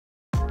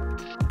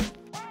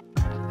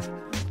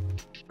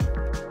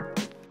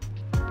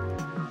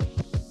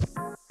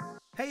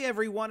Hey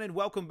everyone, and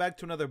welcome back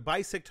to another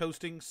Bisect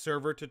Hosting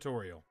server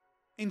tutorial.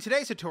 In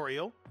today's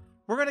tutorial,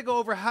 we're going to go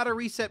over how to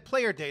reset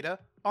player data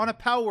on a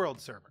Palworld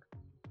server.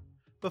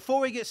 Before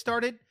we get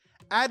started,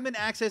 admin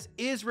access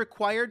is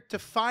required to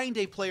find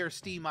a player's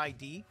Steam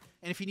ID,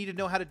 and if you need to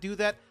know how to do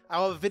that,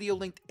 I'll have a video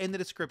linked in the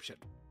description.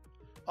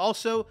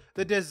 Also,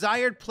 the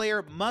desired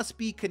player must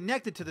be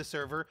connected to the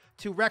server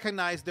to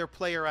recognize their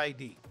player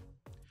ID.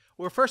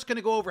 We're first going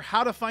to go over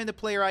how to find the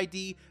player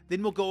ID,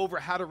 then we'll go over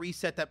how to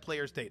reset that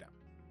player's data.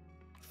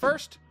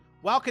 First,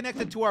 while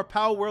connected to our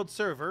Palworld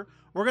server,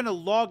 we're going to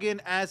log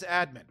in as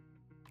admin.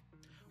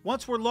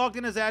 Once we're logged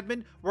in as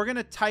admin, we're going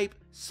to type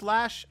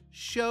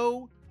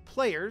 /show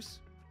players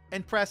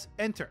and press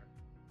enter.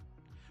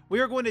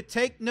 We are going to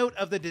take note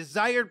of the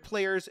desired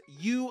player's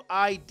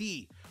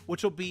UID,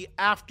 which will be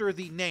after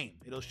the name.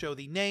 It'll show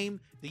the name,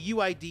 the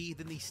UID,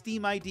 then the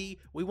Steam ID.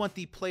 We want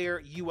the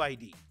player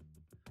UID.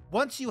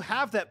 Once you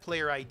have that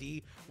player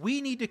ID, we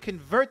need to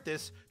convert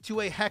this to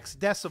a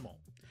hexadecimal.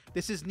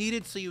 This is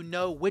needed so you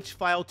know which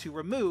file to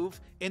remove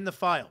in the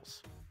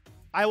files.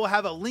 I will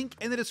have a link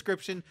in the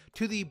description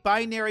to the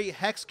binary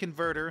hex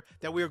converter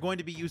that we are going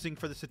to be using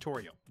for this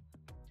tutorial.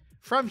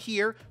 From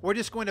here, we're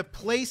just going to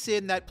place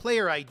in that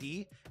player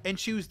ID and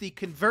choose the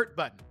convert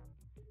button.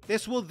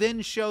 This will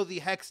then show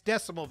the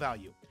hexadecimal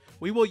value.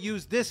 We will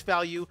use this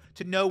value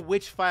to know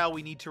which file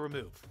we need to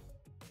remove.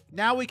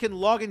 Now we can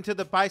log into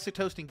the Bisect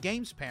Hosting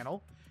Games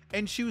panel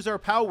and choose our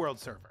Palworld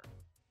server.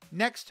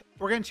 Next,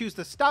 we're going to choose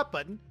the stop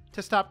button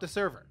to stop the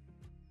server.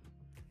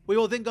 We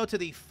will then go to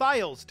the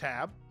Files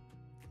tab,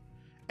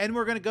 and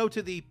we're going to go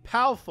to the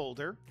PAL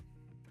folder,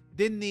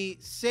 then the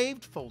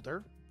Saved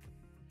folder,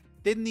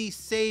 then the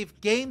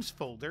Save Games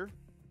folder,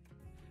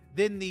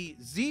 then the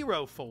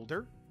 0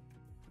 folder,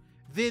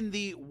 then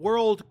the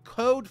World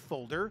Code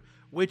folder,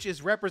 which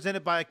is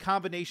represented by a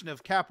combination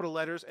of capital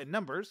letters and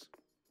numbers,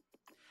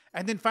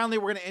 and then finally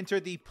we're going to enter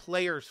the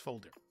Players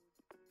folder.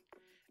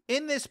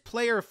 In this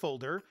player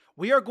folder,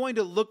 we are going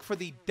to look for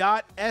the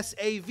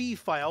 .sav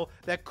file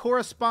that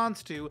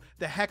corresponds to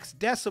the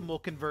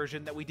hexadecimal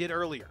conversion that we did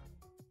earlier.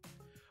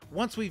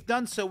 Once we've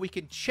done so, we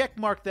can check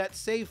mark that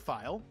save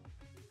file.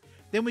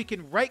 Then we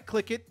can right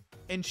click it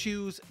and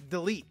choose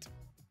delete.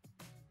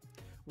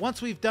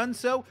 Once we've done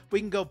so, we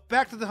can go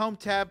back to the home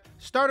tab,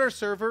 start our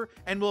server,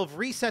 and we'll have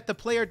reset the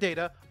player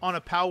data on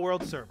a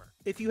Palworld server.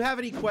 If you have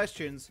any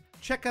questions,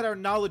 check out our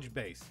knowledge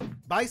base,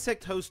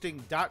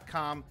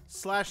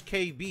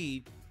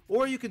 bisecthosting.com/KB,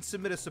 or you can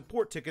submit a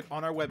support ticket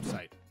on our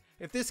website.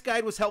 If this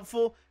guide was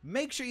helpful,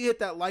 make sure you hit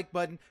that like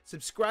button,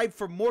 subscribe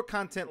for more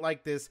content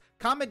like this,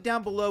 comment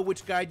down below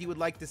which guide you would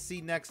like to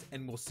see next,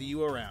 and we'll see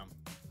you around.